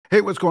Hey,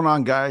 what's going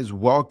on, guys?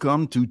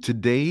 Welcome to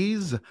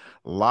today's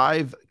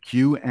live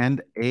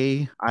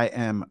Q&A. I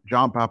am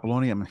John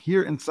Papaloni. I'm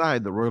here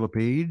inside the Royal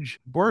LePage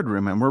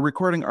boardroom, and we're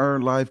recording our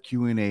live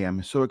Q&A.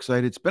 I'm so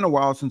excited. It's been a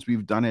while since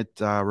we've done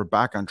it. We're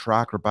back on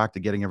track. We're back to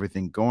getting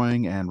everything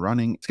going and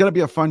running. It's going to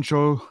be a fun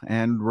show,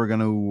 and we're going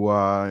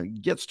to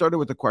get started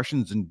with the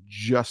questions in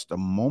just a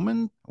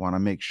moment. I want to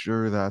make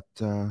sure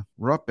that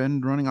we're up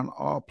and running on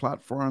all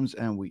platforms,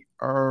 and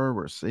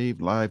we're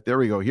saved live. There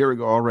we go. Here we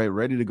go. All right,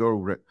 ready to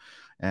go.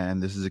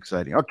 And this is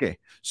exciting. Okay,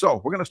 so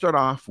we're going to start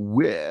off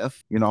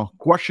with,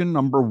 question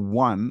number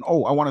one.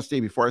 Oh, I want to say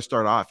before I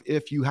start off,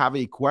 if you have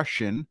a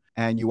question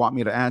and you want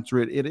me to answer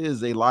it, it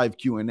is a live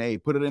Q&A.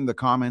 Put it in the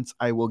comments.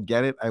 I will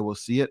get it. I will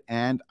see it,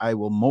 and I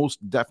will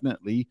most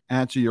definitely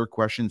answer your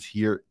questions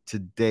here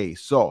today.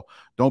 So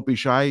don't be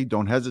shy.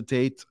 Don't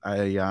hesitate.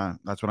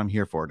 That's what I'm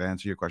here for, to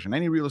answer your question.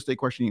 Any real estate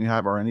question you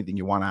have or anything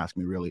you want to ask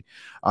me, really.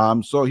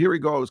 So here we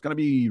go. It's going to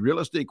be real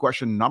estate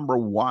question number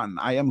one.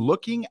 I am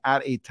looking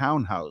at a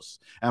townhouse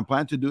and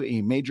plan to do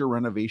a major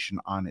renovation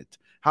on it.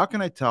 How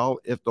can I tell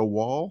if the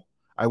wall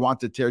I want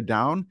to tear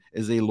down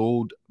is a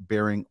load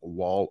bearing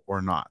wall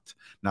or not?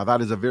 Now,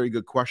 that is a very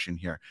good question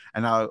here.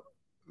 And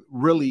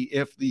really,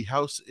 if the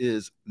house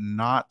is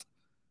not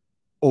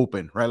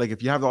open, right? Like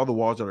if you have all the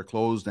walls that are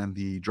closed and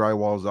the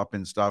drywall's up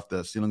and stuff,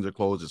 the ceilings are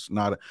closed, it's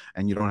not,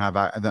 and you don't have,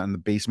 and the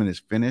basement is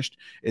finished,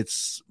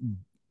 it's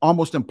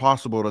almost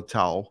impossible to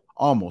tell.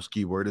 Almost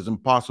keyword is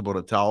impossible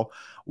to tell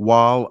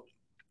while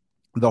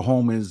the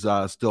home is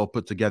still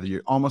put together.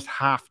 You almost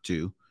have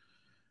to,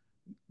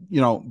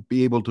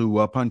 be able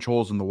to punch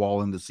holes in the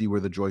wall and to see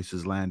where the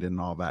joists land and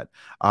all that.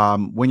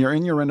 When you're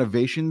in your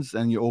renovations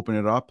and you open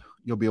it up,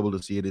 you'll be able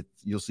to see it.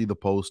 You'll see the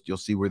post. You'll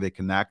see where they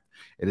connect.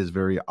 It is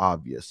very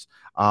obvious.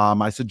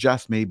 I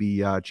suggest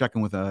maybe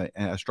checking with a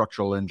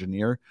structural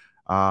engineer.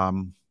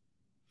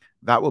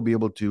 That will be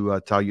able to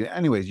tell you.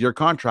 Anyways, your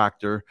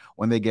contractor,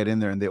 when they get in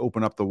there and they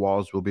open up the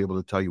walls, will be able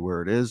to tell you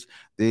where it is.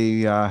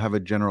 They have a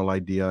general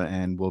idea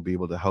and will be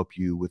able to help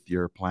you with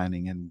your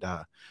planning and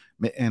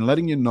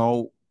letting you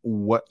know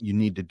what you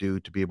need to do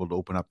to be able to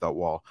open up that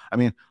wall. I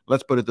mean,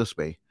 let's put it this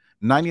way: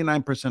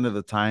 99% of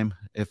the time,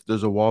 if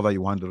there's a wall that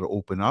you wanted to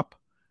open up,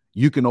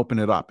 you can open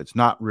it up. It's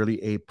not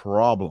really a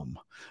problem.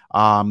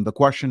 The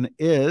question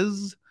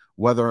is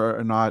whether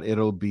or not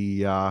it'll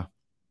be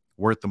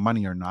worth the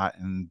money or not,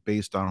 and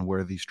based on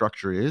where the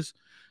structure is,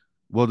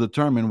 will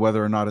determine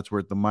whether or not it's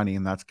worth the money,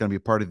 and that's going to be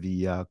part of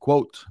the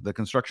quote, the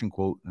construction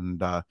quote, and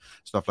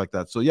stuff like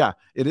that. So yeah,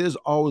 it is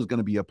always going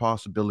to be a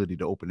possibility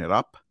to open it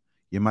up.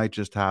 You might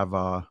just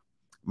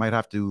might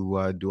have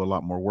to do a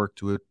lot more work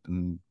to it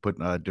and put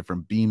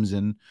different beams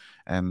in,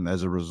 and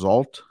as a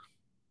result,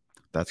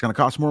 that's going to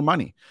cost more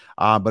money.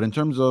 But in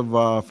terms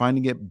of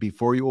finding it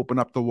before you open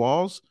up the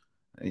walls,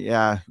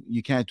 yeah,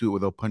 you can't do it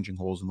without punching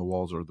holes in the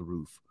walls or the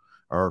roof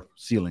or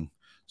ceiling.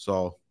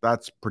 So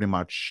that's pretty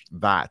much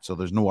that. So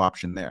there's no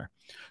option there.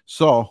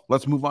 So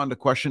let's move on to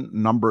question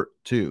number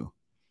two.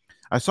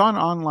 I saw an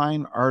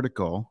online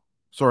article.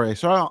 Sorry, I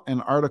saw an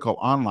article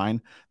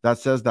online that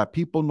says that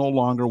people no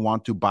longer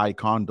want to buy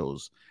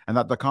condos and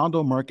that the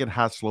condo market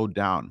has slowed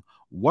down.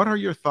 What are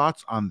your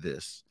thoughts on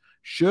this?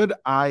 Should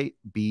I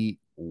be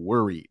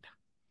worried?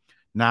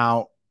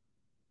 Now,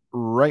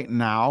 right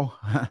now,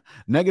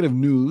 negative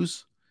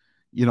news,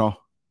 you know,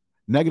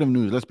 negative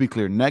news, let's be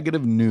clear,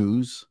 negative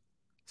news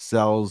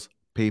sells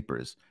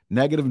papers.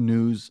 Negative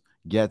news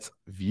gets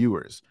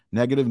viewers.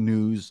 Negative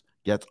news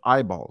gets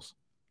eyeballs.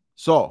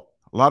 So,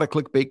 a lot of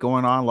clickbait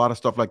going on, a lot of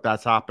stuff like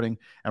that's happening,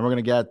 and we're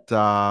going to get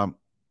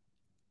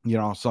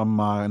some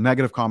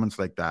negative comments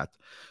like that.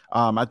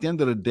 At the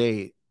end of the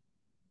day,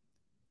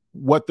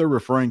 what they're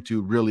referring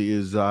to really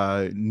is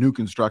new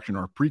construction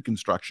or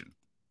pre-construction,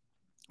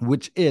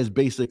 which is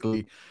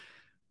basically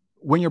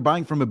when you're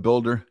buying from a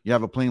builder, you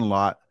have a plain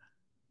lot.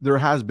 There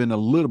has been a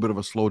little bit of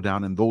a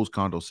slowdown in those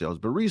condo sales,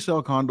 but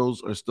resale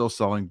condos are still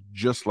selling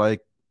just like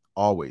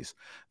always.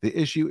 The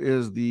issue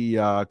is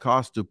the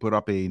cost to put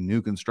up a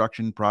new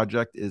construction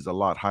project is a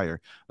lot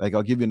higher. Like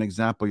I'll give you an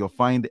example. You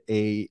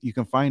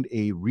can find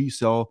a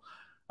resale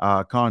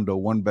condo,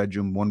 one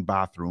bedroom, one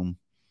bathroom,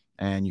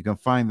 and you can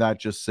find that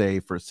just say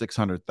for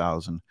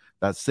 600,000.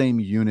 That same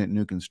unit,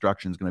 new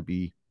construction, is going to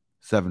be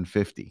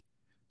 750.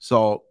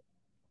 So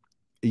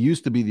it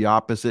used to be the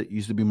opposite. It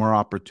used to be more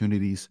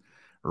opportunities.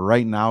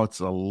 Right now, it's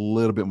a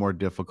little bit more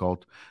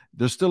difficult.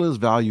 There still is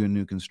value in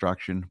new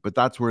construction, but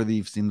that's where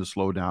they've seen the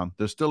slowdown.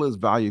 There still is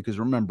value because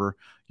remember,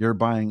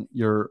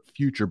 you're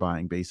future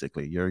buying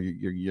basically.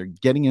 You're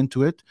getting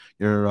into it.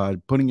 You're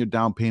putting your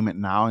down payment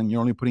now, and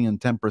you're only putting in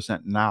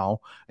 10%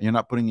 now, and you're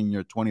not putting in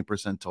your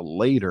 20% till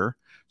later.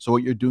 So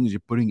what you're doing is you're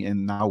putting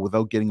in now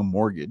without getting a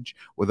mortgage,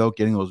 without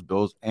getting those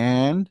bills,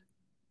 and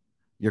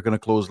you're going to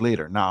close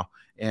later. Now,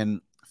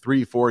 in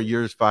 3, 4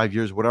 years, 5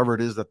 years, whatever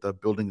it is that the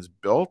building is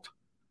built,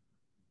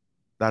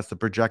 that's the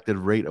projected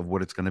rate of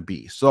what it's going to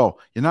be. So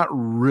you're not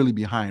really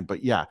behind,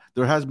 but yeah,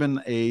 there has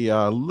been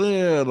a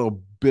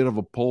little bit of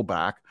a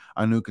pullback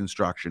on new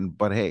construction,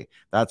 but hey,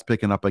 that's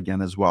picking up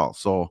again as well.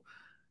 So,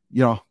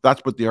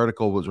 that's what the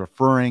article was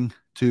referring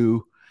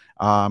to.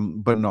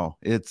 But no,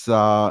 it's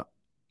there's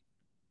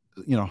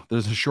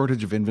a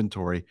shortage of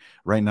inventory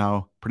right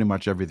now. Pretty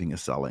much everything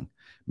is selling.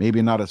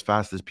 Maybe not as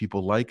fast as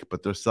people like,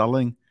 but they're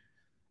selling.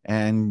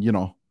 And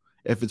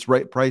if it's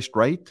priced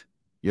right,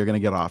 you're going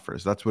to get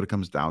offers. That's what it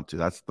comes down to.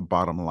 That's the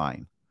bottom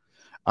line.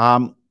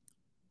 Um,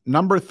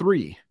 Number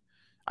three,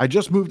 I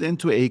just moved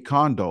into a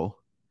condo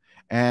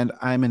and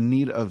I'm in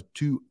need of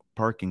two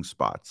parking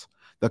spots.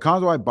 The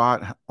condo I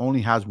bought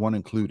only has one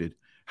included.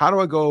 How do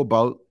I go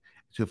about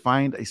to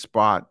find a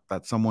spot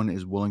that someone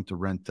is willing to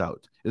rent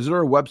out? Is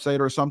there a website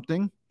or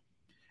something?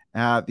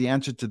 The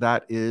answer to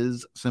that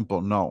is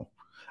simple no.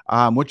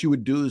 What you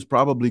would do is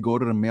probably go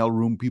to the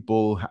mailroom.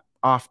 People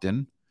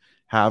often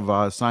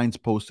have signs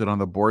posted on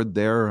the board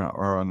there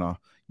or on a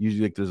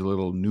usually like there's a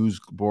little news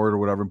board or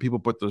whatever, and people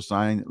put their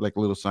sign like a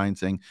little sign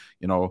saying,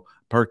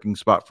 parking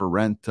spot for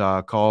rent,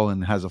 call,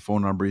 and has a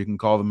phone number. You can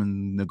call them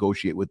and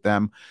negotiate with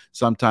them.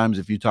 Sometimes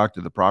if you talk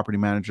to the property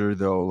manager,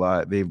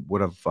 they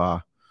would have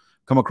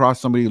come across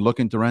somebody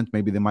looking to rent.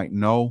 Maybe they might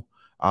know.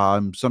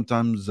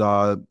 Sometimes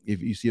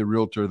if you see a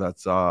realtor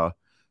that's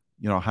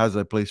has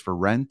a place for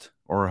rent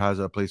or has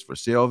a place for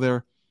sale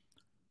there,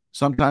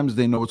 sometimes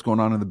they know what's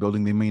going on in the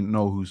building. They may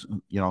know who's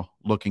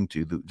looking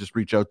to just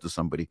reach out to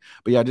somebody.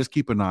 But yeah, just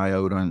keep an eye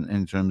out on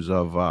in terms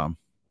of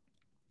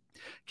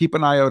keep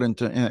an eye out in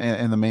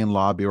the main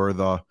lobby or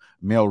the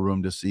mail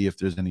room to see if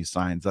there's any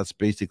signs. That's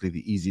basically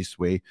the easiest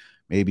way.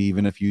 Maybe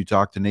even if you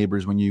talk to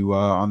neighbors when you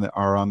are on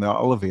the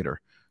elevator.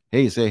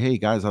 Hey, say, hey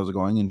guys, how's it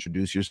going?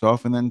 Introduce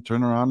yourself, and then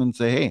turn around and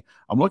say, hey,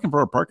 I'm looking for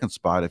a parking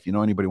spot. If you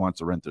know anybody wants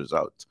to rent theirs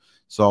out.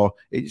 So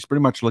it's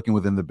pretty much looking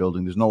within the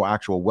building. There's no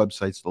actual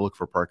websites to look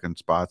for parking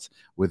spots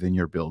within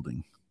your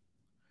building.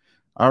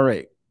 All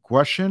right.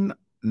 Question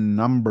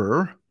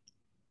number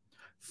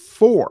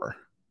 4.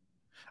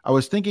 I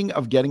was thinking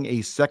of getting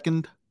a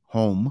second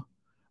home,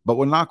 but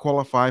would not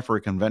qualify for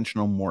a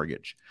conventional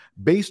mortgage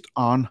based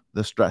on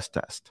the stress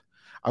test.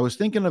 I was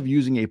thinking of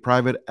using a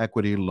private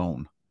equity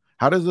loan.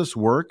 How does this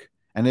work?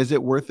 And is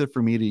it worth it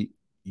for me to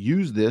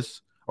use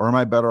this, or am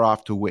I better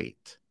off to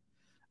wait?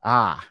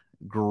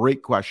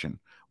 Great question.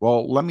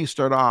 Well, let me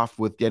start off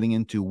with getting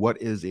into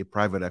what is a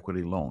private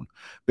equity loan.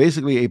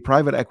 Basically, a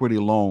private equity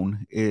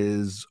loan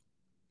is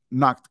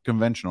not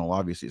conventional.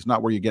 Obviously, it's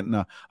not where you're getting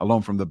a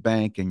loan from the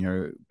bank and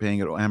you're paying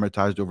it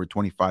amortized over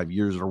 25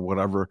 years or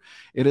whatever.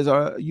 It is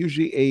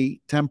usually a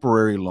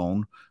temporary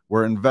loan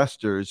where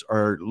investors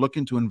are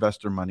looking to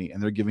invest their money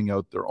and they're giving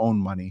out their own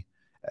money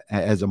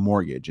as a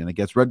mortgage, and it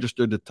gets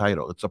registered to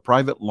title. It's a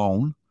private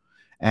loan,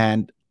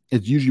 and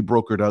it's usually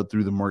brokered out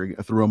through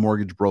a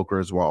mortgage broker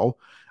as well.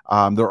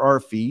 There are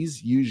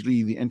fees.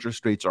 Usually, the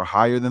interest rates are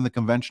higher than the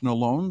conventional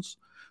loans.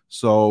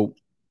 So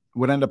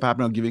what end up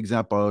happening, I'll give you an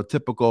example. A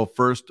typical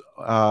first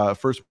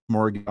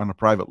mortgage on a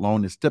private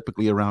loan is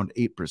typically around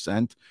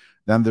 8%.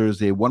 Then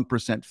there's a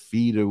 1%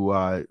 fee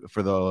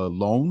for the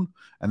loan,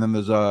 and then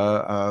there's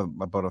about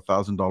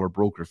 $1,000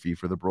 broker fee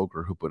for the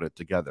broker who put it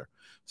together.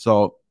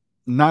 So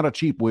not a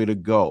cheap way to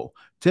go.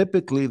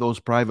 Typically, those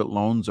private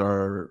loans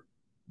are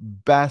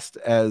best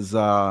as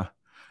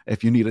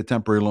if you need a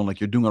temporary loan,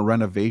 like you're doing a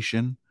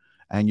renovation,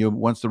 and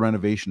once the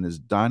renovation is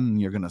done,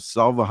 you're going to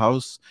sell the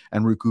house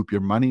and recoup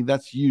your money.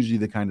 That's usually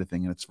the kind of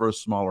thing, and it's for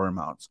smaller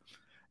amounts.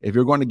 If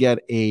you're going to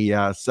get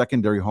a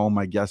secondary home,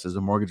 my guess is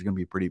the mortgage is going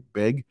to be pretty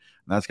big, and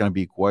that's going to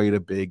be quite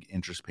a big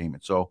interest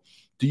payment. So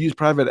to use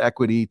private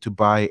equity to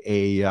buy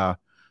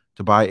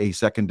a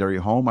secondary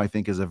home, I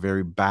think is a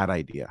very bad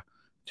idea.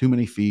 Too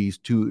many fees,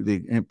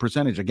 the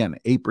percentage, again,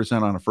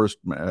 8% on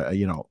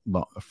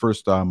a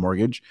first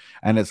mortgage,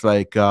 and it's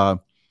like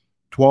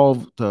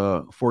 12 to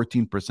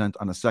 14%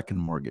 on a second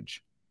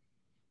mortgage.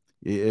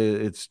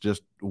 It's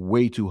just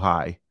way too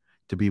high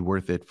to be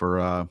worth it for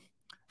a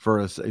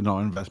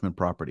investment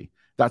property.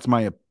 That's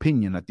my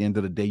opinion. At the end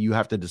of the day, you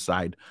have to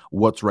decide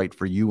what's right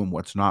for you and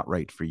what's not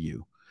right for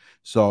you.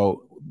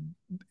 So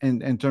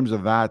in terms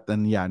of that,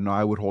 then yeah, no,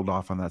 I would hold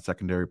off on that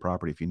secondary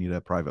property if you need a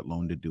private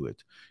loan to do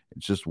it.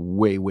 It's just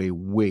way, way,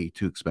 way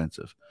too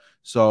expensive.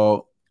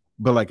 So,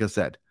 but like I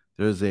said,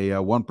 there's a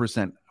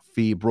 1%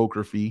 fee,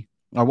 broker fee,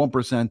 a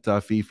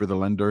 1% fee for the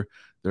lender.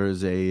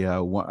 There's a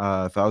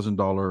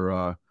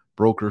 $1,000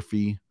 broker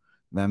fee.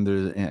 Then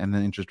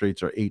interest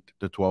rates are 8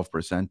 to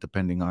 12%,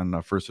 depending on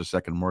first or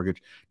second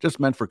mortgage. Just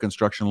meant for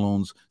construction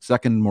loans,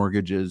 second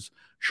mortgages,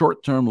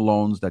 short-term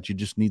loans that you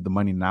just need the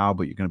money now,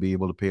 but you're going to be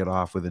able to pay it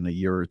off within a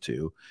year or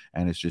two.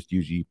 And it's just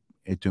usually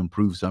to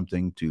improve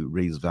something, to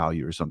raise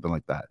value or something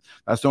like that.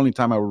 That's the only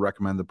time I would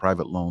recommend the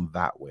private loan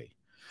that way.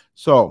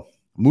 So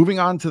moving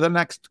on to the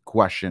next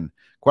question.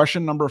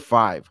 Question number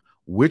 5.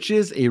 Which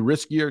is a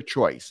riskier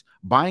choice,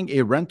 buying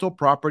a rental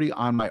property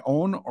on my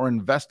own or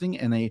investing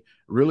in a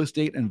real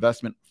estate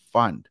investment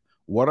fund?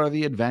 What are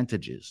the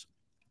advantages?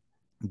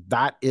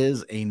 That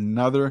is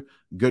another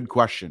good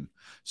question.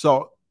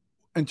 So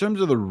in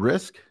terms of the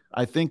risk,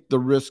 I think the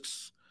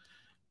risks,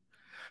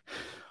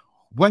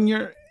 when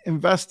you're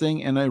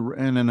investing in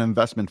an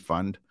investment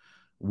fund,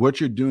 what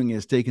you're doing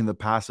is taking the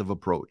passive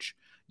approach.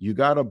 You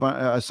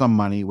got some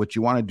money. What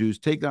you want to do is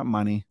take that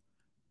money,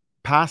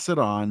 pass it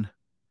on,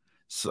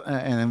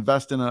 and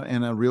invest in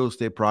a real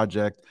estate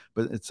project,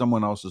 but it's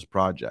someone else's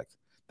project.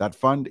 That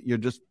fund, you're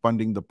just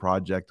funding the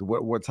project.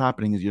 What's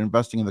happening is you're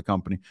investing in the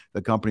company.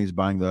 The company's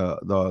buying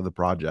the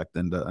project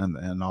and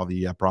all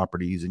the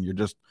properties, and you're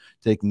just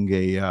taking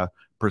a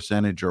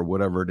percentage or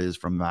whatever it is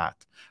from that.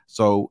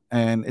 So,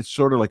 and it's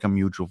sort of like a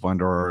mutual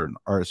fund or an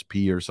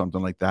RSP or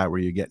something like that, where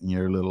you're getting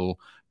your little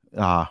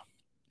uh,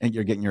 and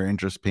you're getting your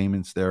interest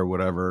payments there,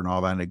 whatever, and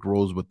all that, and it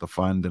grows with the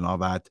fund and all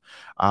that.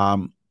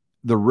 Um,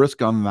 the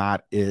risk on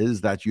that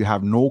is that you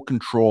have no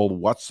control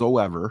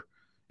whatsoever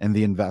in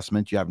the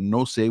investment. You have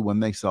no say when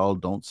they sell,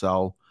 don't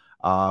sell,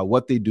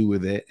 what they do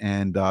with it,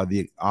 and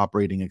the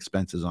operating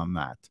expenses on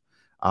that.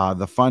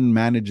 The fund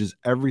manages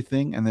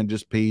everything and then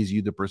just pays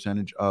you the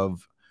percentage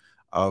of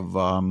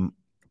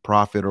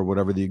profit or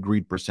whatever the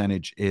agreed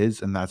percentage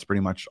is, and that's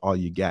pretty much all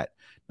you get.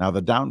 Now,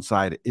 the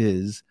downside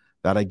is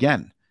that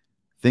again,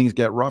 things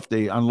get rough.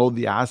 They unload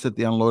the asset,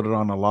 they unload it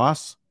on a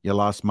loss, you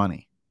lost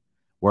money.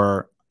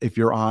 Where if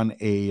you're on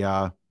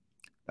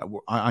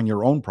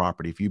your own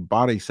property, if you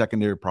bought a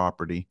secondary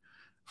property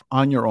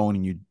on your own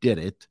and you did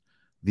it,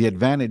 the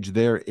advantage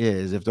there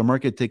is if the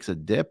market takes a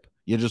dip,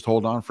 you just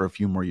hold on for a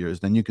few more years,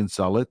 then you can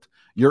sell it.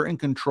 You're in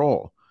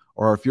control.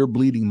 Or if you're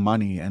bleeding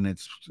money and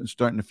it's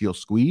starting to feel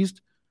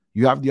squeezed,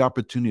 you have the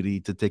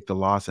opportunity to take the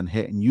loss and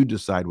hit, and you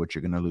decide what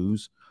you're going to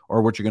lose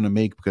or what you're going to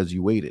make because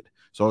you waited.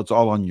 So it's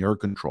all on your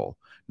control.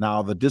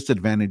 Now, the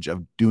disadvantage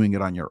of doing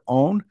it on your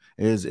own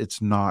is it's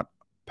not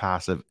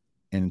passive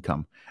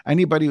income.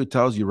 Anybody who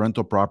tells you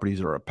rental properties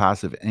are a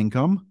passive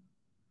income,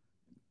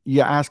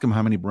 you ask them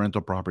how many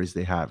rental properties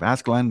they have.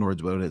 Ask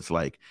landlords what it's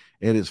like.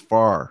 It is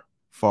far,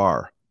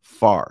 far,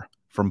 far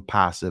from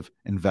passive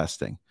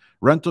investing.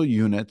 Rental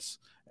units,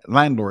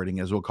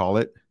 landlording, as we'll call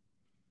it,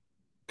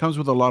 comes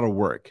with a lot of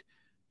work.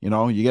 You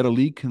know, you get a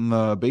leak in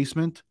the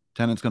basement,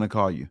 tenant's going to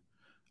call you.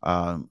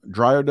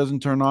 Dryer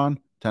doesn't turn on,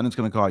 tenant's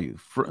going to call you.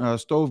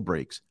 Stove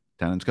breaks,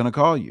 tenant's going to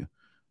call you.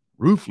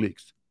 Roof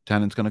leaks,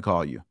 tenant's going to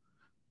call you.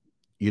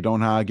 You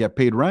don't get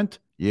paid rent,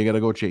 you got to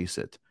go chase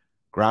it.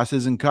 Grass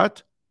isn't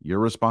cut, you're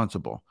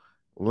responsible.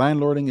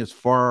 Landlording is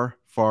far,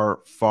 far,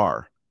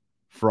 far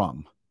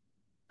from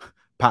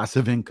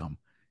passive income.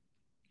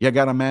 You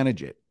got to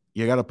manage it.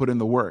 You got to put in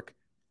the work.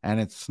 And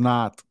it's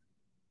not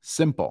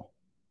simple,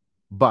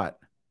 but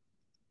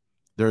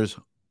there's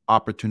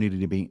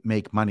opportunity to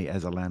make money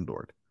as a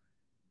landlord.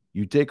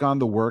 You take on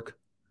the work,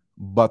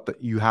 but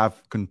you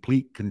have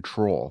complete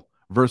control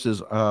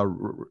versus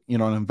an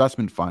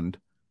investment fund.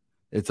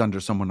 It's under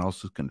someone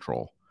else's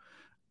control.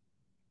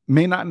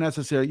 May not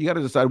necessarily, you got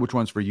to decide which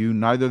one's for you.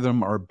 Neither of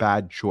them are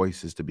bad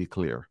choices, to be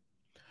clear.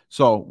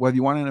 So whether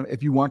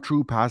if you want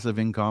true passive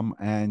income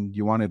and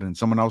you want it in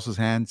someone else's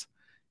hands,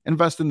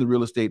 invest in the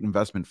real estate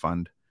investment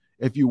fund.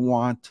 If you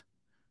want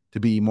to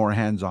be more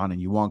hands-on and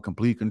you want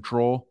complete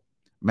control,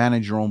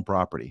 manage your own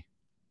property.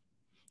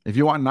 If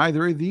you want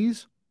neither of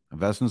these,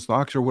 invest in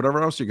stocks or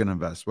whatever else you're going to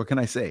invest. What can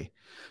I say?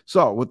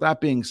 So with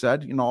that being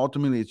said,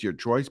 ultimately it's your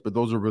choice, but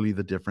those are really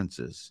the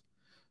differences.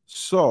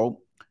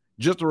 So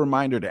just a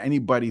reminder to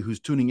anybody who's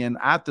tuning in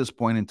at this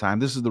point in time,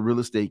 this is the Real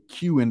Estate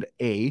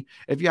Q&A.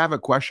 If you have a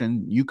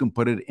question, you can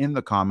put it in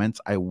the comments.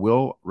 I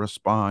will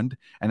respond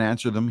and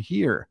answer them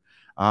here.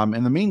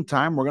 In the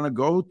meantime, we're going to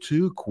go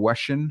to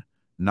question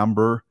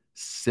number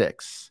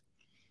 6.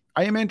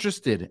 I am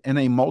interested in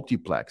a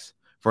multiplex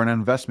for an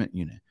investment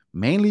unit,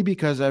 mainly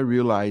because I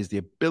realize the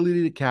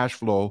ability to cash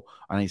flow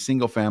on a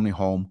single-family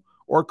home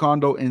or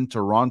condo in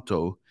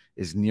Toronto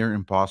is near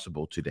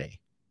impossible today.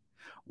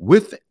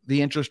 With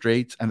the interest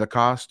rates and the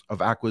cost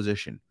of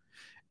acquisition,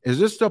 is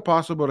this still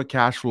possible to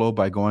cash flow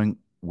by going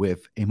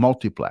with a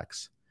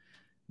multiplex?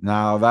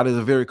 Now, that is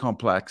a very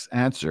complex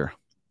answer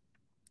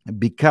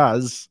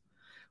because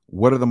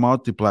what are the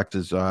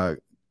multiplexes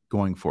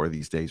going for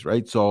these days,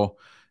 right? So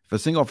if a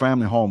single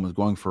family home is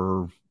going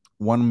for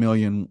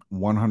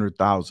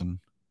 $1,100,000,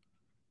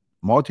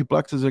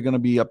 multiplexes are going to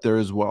be up there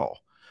as well.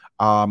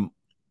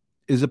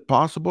 Is it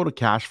possible to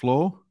cash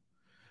flow?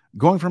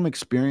 Going from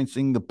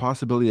experiencing the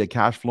possibility of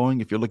cash flowing,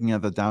 if you're looking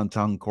at the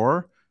downtown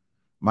core,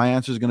 my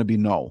answer is going to be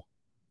no.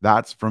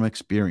 That's from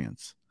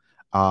experience.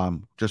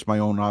 Just my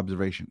own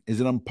observation. Is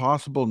it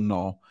impossible?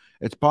 No.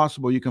 It's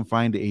possible you can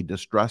find a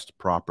distressed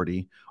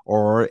property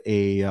or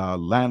a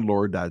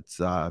landlord that's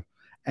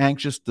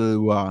anxious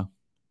to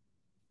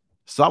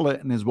sell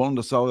it and is willing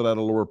to sell it at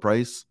a lower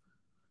price,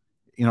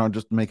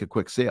 just to make a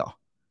quick sale.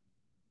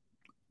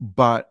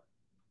 But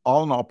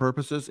all in all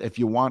purposes, if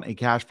you want a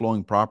cash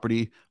flowing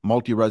property,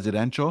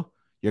 multi-residential,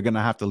 you're going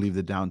to have to leave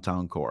the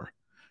downtown core.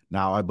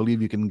 Now, I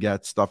believe you can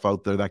get stuff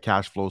out there that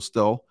cash flows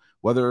still,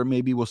 whether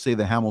maybe we'll say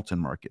the Hamilton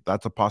market.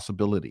 That's a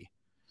possibility.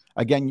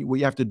 Again, what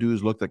you have to do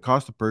is look at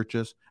cost of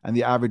purchase and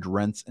the average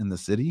rents in the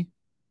city.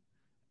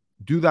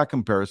 Do that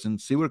comparison,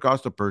 see what it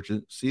costs to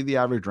purchase, see the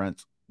average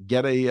rents,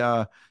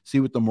 see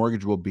what the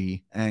mortgage will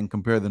be, and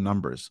compare the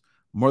numbers.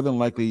 More than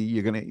likely,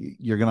 you're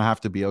gonna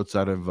have to be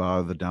outside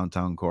of the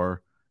downtown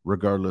core,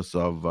 regardless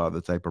of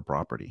the type of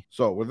property.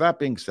 So with that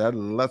being said,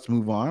 let's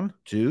move on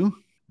to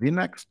the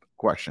next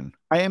question.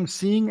 I am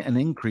seeing an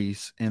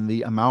increase in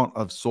the amount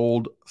of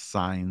sold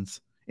signs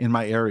in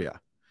my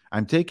area.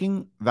 I'm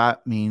taking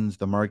that means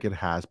the market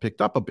has picked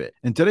up a bit.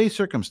 In today's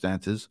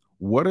circumstances,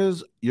 what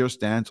is your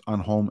stance on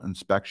home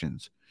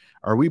inspections?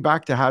 Are we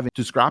back to having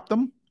to scrap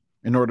them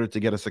in order to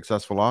get a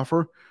successful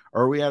offer?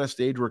 Or are we at a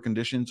stage where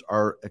conditions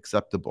are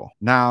acceptable?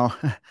 Now,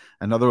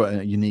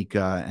 another unique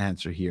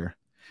answer here.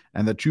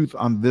 And the truth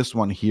on this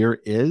one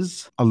here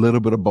is a little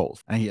bit of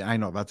both. And I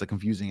know that's a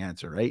confusing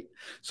answer, right?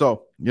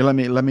 So let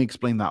me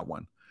explain that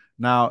one.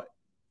 Now,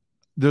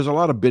 there's a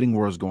lot of bidding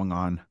wars going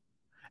on,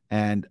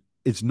 and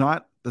it's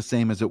not the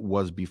same as it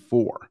was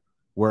before.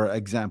 Where,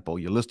 example,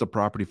 you list a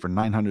property for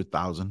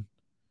 900,000,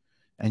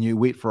 and you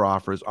wait for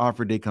offers.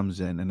 Offer day comes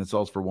in, and it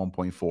sells for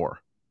 1.4.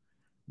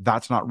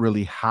 That's not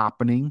really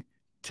happening.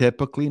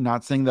 Typically,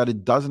 not saying that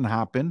it doesn't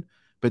happen,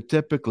 but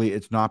typically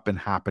it's not been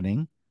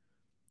happening.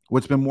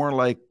 What's been more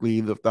likely,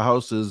 if the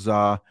house is,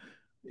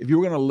 if you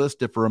were going to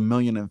list it for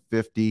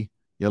 $1,050,000,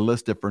 you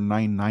list it for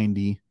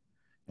 $990,000,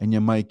 and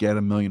you might get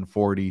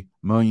 $1,040,000,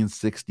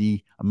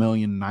 $1,060,000,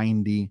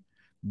 $1,090,000.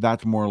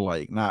 That's more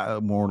like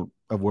not more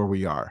of where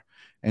we are.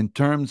 In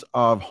terms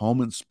of home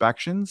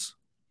inspections,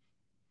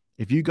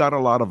 if you got a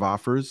lot of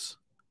offers,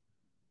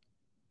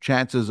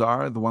 chances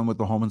are the one with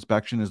the home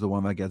inspection is the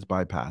one that gets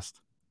bypassed.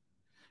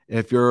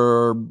 If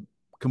you're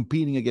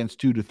competing against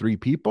 2 to 3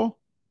 people,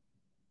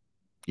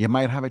 you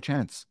might have a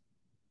chance.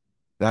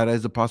 That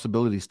is a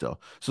possibility still.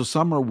 So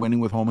some are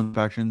winning with home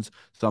inspections,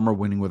 some are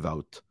winning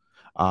without.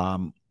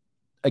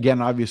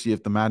 Again, obviously,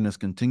 if the madness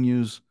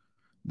continues,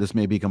 this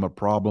may become a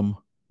problem,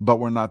 but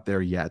we're not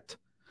there yet.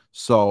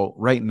 So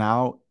right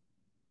now,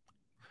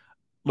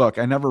 look,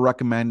 I never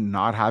recommend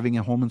not having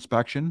a home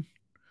inspection,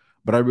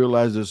 but I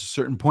realize there's a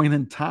certain point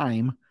in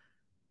time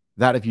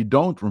that if you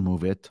don't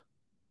remove it,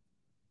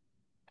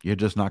 you're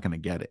just not going to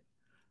get it.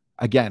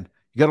 Again,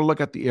 you got to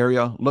look at the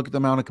area, look at the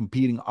amount of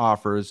competing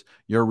offers.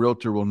 Your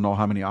realtor will know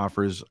how many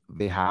offers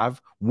they have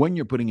when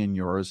you're putting in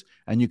yours,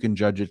 and you can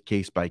judge it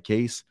case by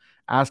case.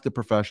 Ask the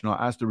professional,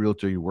 ask the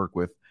realtor you work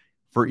with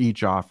for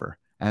each offer,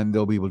 and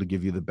they'll be able to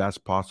give you the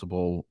best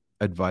possible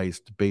advice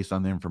based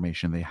on the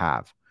information they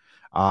have.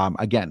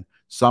 Again,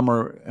 some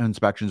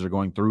inspections are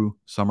going through,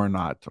 some are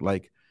not.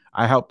 Like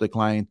I helped a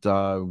client,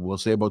 we'll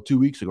say about 2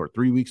 weeks ago or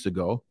 3 weeks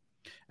ago,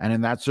 and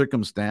in that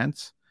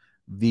circumstance,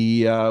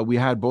 we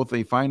had both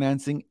a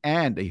financing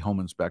and a home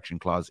inspection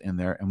clause in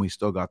there, and we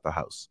still got the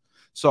house.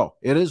 So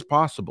it is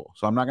possible.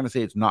 So I'm not going to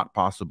say it's not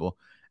possible,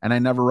 and I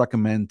never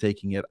recommend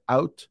taking it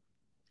out.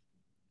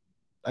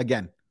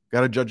 Again,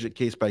 got to judge it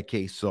case by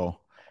case. So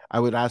I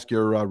would ask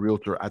your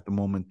realtor at the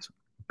moment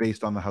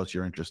based on the house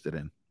you're interested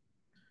in.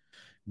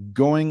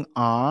 Going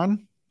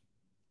on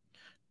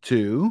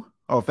to,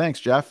 thanks,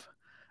 Jeff.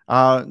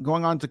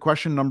 Going on to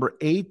question number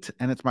 8,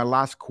 and it's my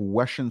last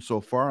question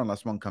so far,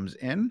 unless one comes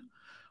in.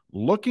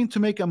 Looking to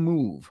make a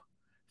move,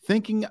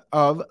 thinking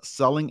of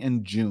selling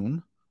in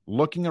June,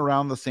 looking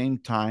around the same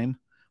time.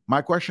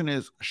 My question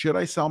is, should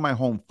I sell my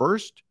home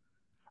first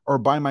or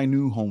buy my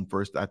new home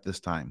first at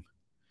this time?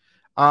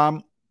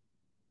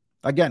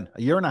 Again,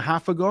 a year and a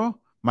half ago,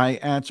 my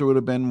answer would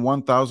have been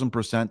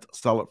 1,000%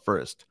 sell it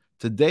first.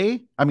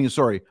 Today,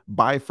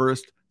 buy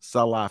first,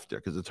 sell after,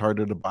 because it's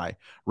harder to buy.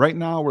 Right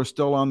now, we're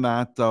still on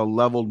that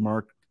leveled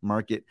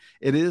market.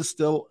 It is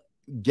still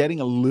getting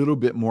a little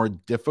bit more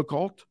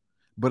difficult,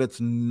 but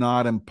it's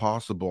not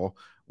impossible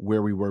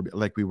where we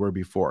were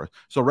before.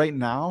 So right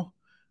now,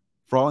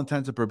 for all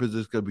intents and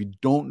purposes, because we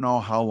don't know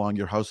how long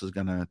your house is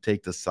going to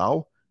take to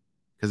sell,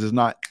 because it's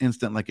not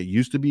instant like it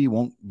used to be,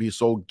 won't be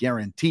sold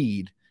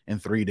guaranteed in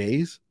 3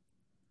 days.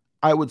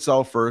 I would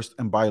sell first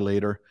and buy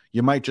later.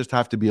 You might just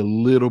have to be a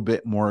little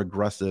bit more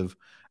aggressive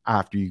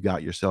after you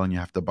got your sell and you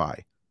have to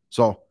buy.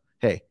 So,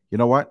 hey, you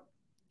know what?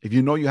 If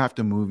you know you have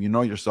to move, you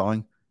know you're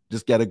selling,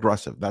 just get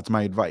aggressive. That's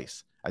my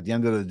advice. At the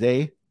end of the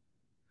day,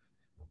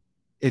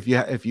 if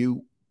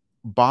you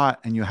bought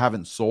and you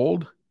haven't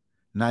sold,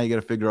 now you got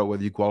to figure out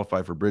whether you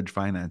qualify for bridge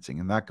financing,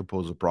 and that could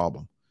pose a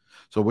problem.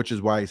 So which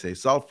is why I say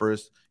sell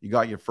first. You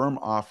got your firm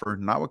offer,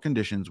 not with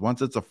conditions.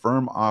 Once it's a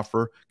firm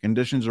offer,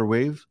 conditions are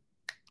waived,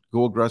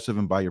 go aggressive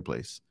and buy your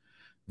place.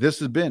 This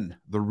has been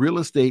the Real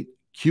Estate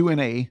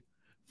Q&A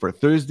for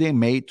Thursday,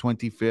 May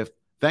 25th.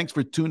 Thanks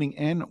for tuning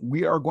in.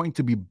 We are going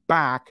to be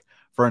back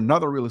for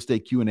another Real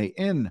Estate Q&A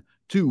in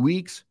 2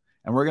 weeks,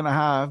 and we're going to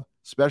have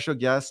special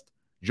guest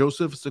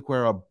Joseph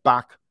Sequeira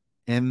back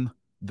in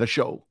the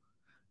show.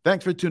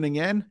 Thanks for tuning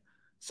in.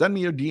 Send me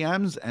your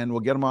DMs, and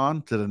we'll get them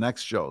on to the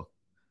next show.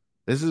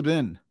 This has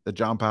been the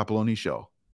John Papaloni Show.